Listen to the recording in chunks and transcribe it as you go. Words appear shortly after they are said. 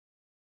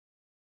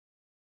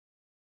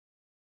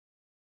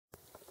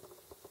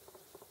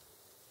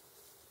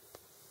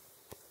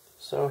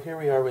So here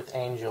we are with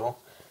Angel.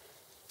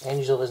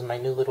 Angel is my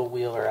new little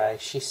Wheeleri.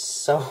 She's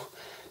so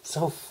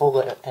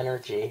full of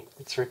energy.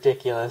 It's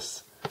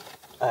ridiculous.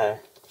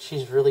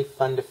 She's really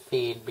fun to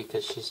feed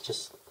because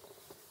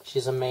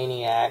she's a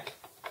maniac.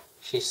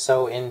 She's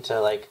so into,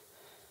 like,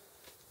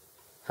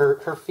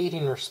 her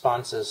feeding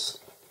responses.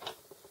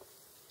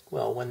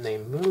 Well, when they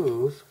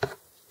move,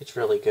 it's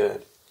really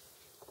good.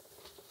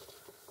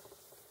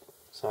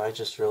 So I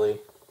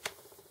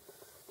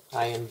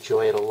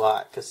enjoy it a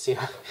lot, because see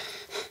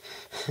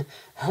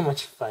how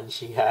much fun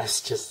she has,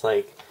 just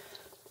like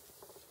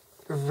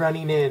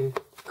running in,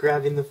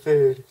 grabbing the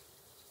food,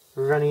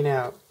 running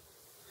out.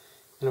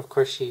 And of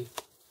course if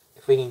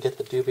we can get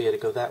the dubia to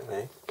go that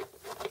way,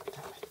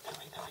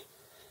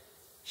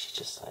 she's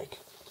just like,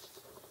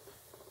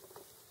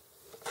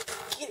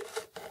 get it.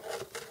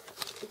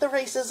 The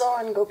race is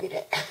on, go get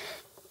it.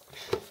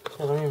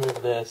 Here, let me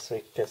move this so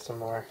we can get some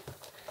more.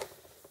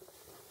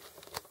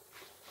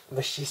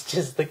 But she's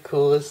just the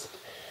coolest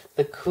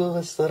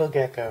little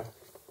gecko.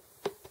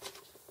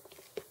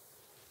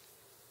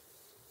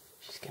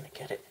 She's gonna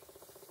get it.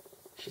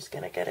 She's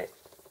gonna get it.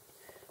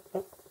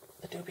 Oh,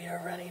 the dubia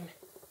are running.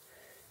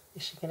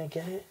 Is she gonna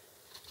get it?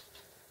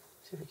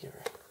 See if we give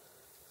her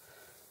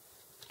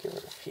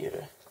a few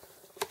to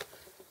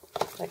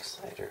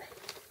excite her.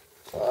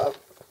 Oh,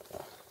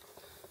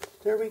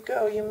 there we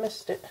go, you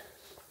missed it.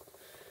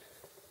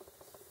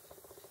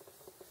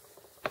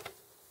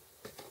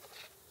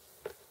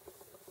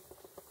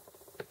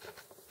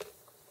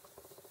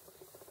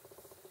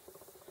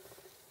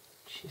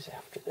 She's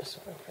after this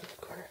one over in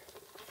the corner.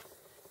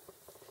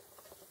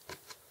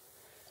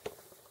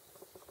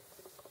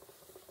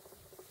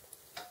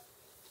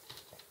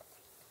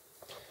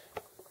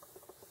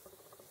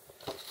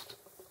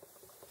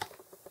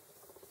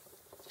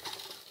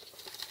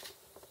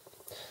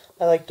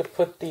 I like to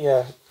put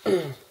the,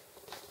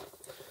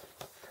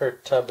 her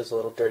tub is a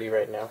little dirty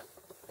right now,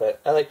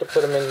 but I like to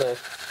put them in the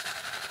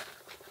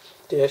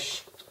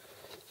dish,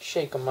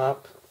 shake them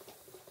up.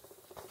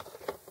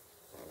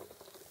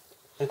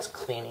 It's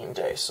cleaning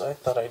day, so I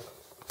thought I'd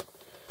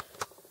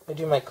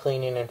do my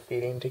cleaning and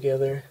feeding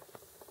together.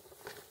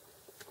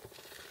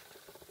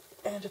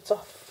 And it's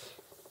off.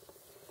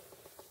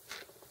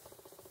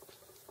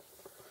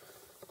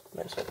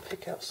 Might as well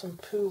pick out some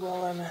poo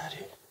while I'm at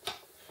it.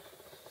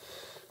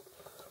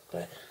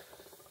 But,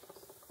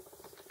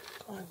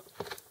 go on.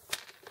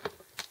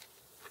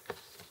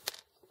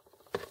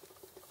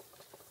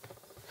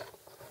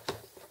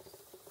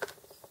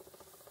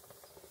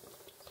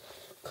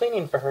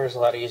 Cleaning for her is a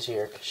lot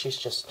easier because she's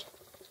just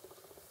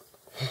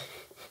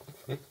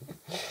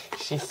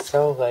she's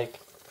so like,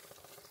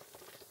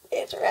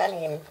 it's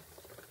running.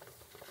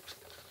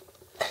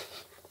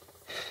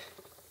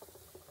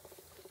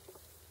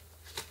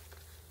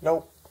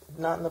 Nope,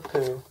 not in the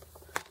poo.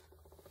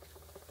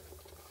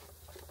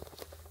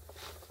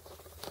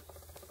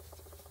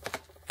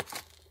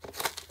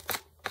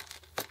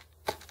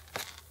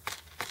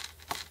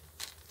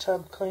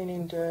 Tub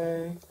cleaning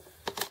day.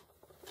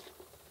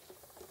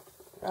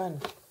 Run,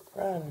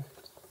 run.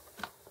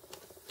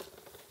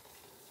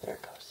 There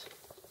it goes.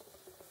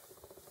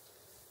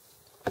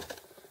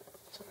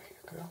 It's over here,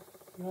 girl.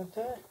 You want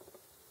that?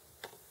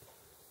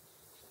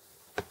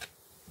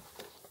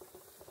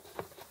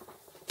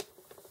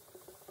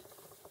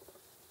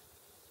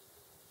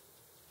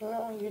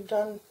 Oh, you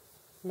done?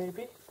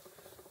 Maybe?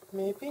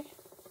 Maybe?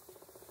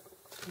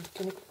 You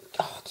gonna...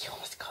 Oh, you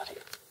almost got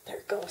it. There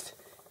it goes.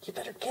 You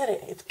better get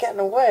it. It's getting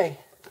away.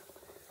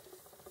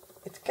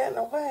 It's getting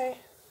away.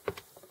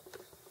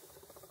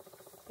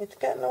 It's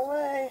getting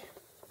away.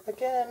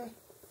 Again.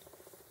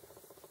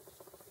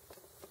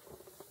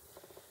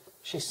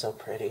 She's so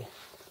pretty.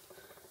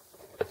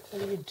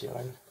 What are you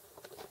doing?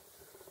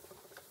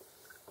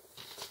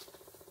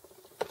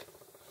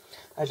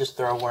 I just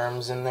throw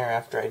worms in there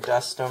after I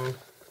dust them.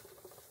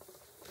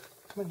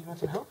 Come on, you want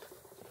some help?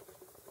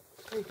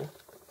 There you go.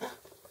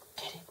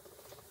 Get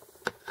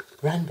it.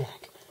 Run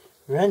back.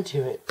 Run to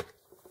it.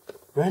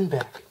 Run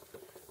back.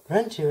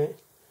 Run to it.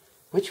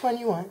 Which one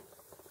you want?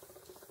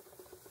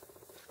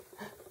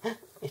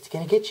 It's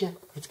gonna get you.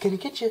 It's gonna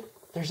get you.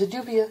 There's a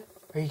dubia.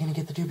 Are you gonna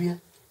get the dubia?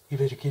 You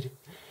better get it.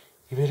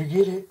 You better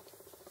get it.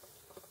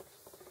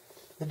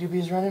 The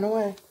dubia's running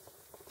away.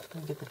 Let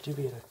me get the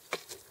dubia to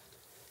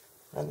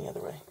run the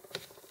other way.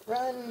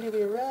 Run,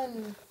 dubia,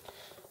 run.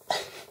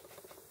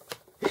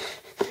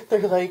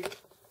 They're like,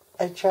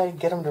 I try to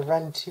get them to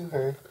run to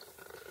her.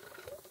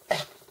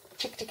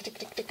 Chick, chick, chick,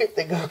 chick, chick.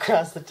 They go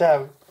across the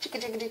tub. Chick,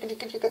 chick, chick, chick,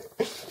 chick, chick.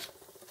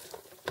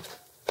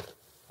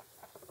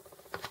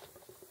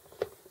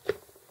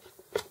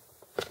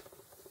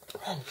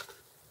 Run,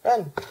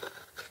 run.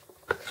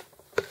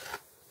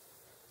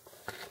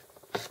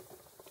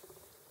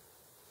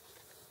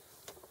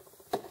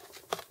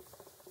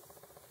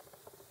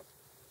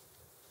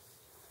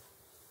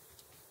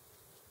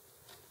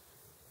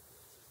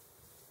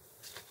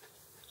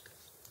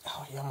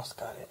 Oh, you almost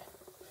got it.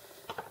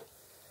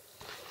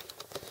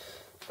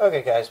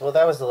 Okay guys, well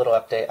that was the little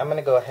update. I'm going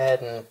to go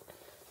ahead and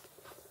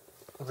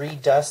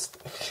redust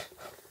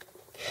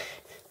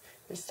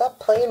Stop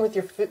playing with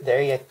your food.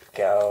 There you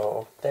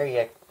go. There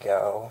you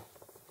go.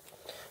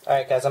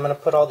 Alright guys, I'm going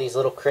to put all these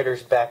little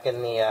critters back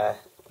in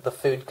the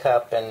food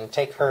cup and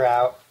take her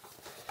out.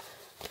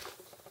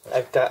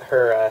 I've got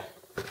her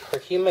her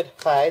humid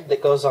hide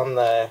that goes on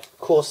the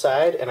cool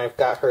side, and I've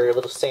got her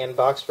little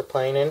sandbox for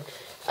playing in.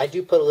 I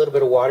do put a little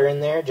bit of water in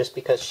there just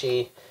because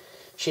she's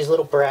a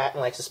little brat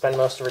and likes to spend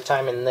most of her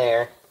time in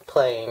there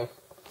playing.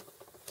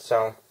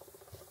 So,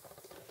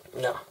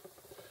 no.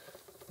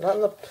 Not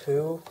in the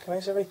poo. Why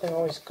is everything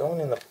always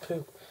going in the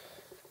poo?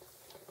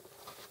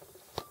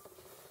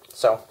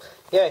 So,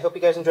 yeah, I hope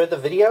you guys enjoyed the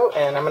video,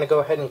 and I'm going to go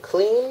ahead and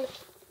clean,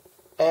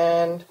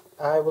 and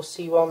I will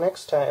see you all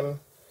next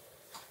time.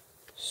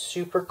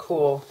 Super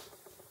cool.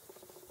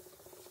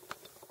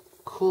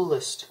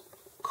 Coolest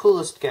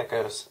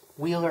geckos.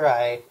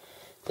 Wheeleri.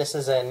 This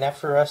is a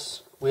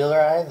Nephrurus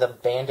Wheeleri, the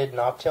banded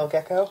knobtail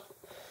gecko.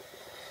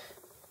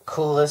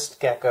 Coolest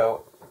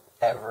gecko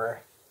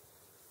ever.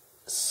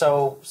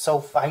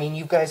 I mean,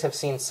 you guys have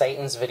seen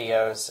Satan's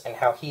videos and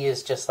how he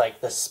is just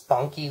like the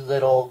spunky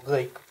little,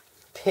 like,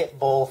 pit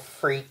bull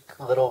freak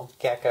little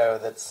gecko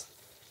that's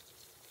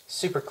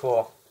super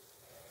cool.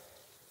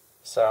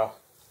 So,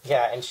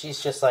 yeah, and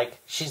she's just like,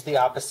 she's the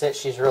opposite.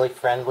 She's really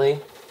friendly.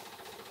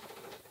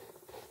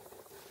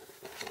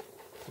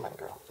 Come on,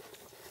 girl.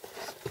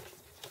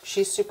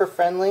 She's super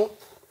friendly,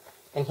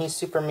 and he's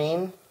super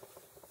mean.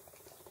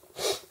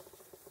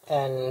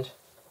 And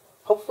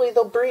hopefully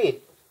they'll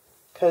breed,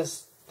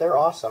 because they're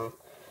awesome.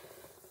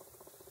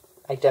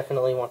 I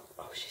definitely want...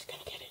 Oh, she's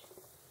gonna get it.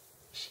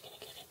 Is she gonna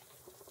get it?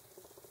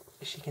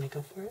 Is she gonna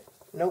go for it?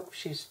 Nope,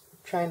 she's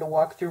trying to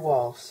walk through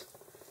walls.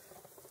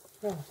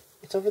 No,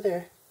 it's over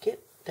there.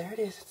 There it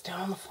is. It's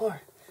down on the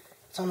floor.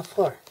 It's on the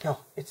floor. No,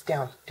 it's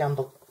down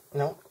below.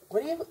 No,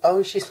 what are you...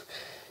 Oh,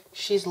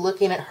 she's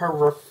looking at her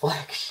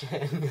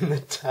reflection in the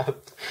tub.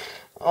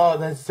 Oh,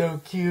 that's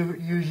so cute.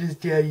 You're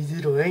just Daddy's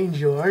little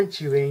angel, aren't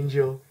you,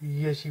 Angel?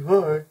 Yes, you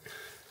are.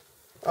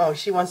 Oh,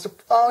 she wants to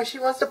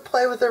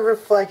play with her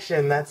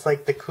reflection. That's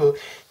like the cool...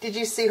 Did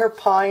you see her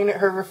pawing at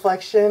her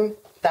reflection?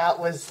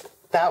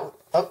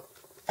 Oh.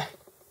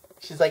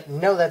 She's like,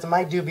 no, that's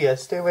my dubia.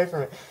 Stay away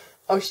from it.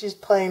 Oh, she's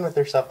playing with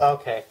herself.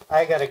 Okay,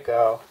 I gotta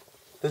go.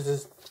 This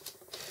is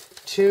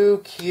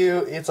too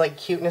cute. It's like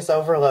cuteness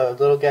overload.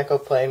 Little gecko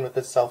playing with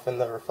itself in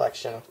the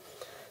reflection.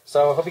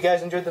 So, hope you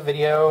guys enjoyed the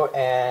video,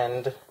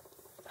 and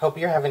hope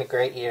you're having a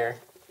great year.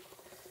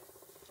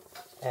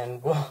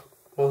 And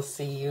we'll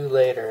see you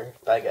later.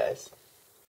 Bye, guys.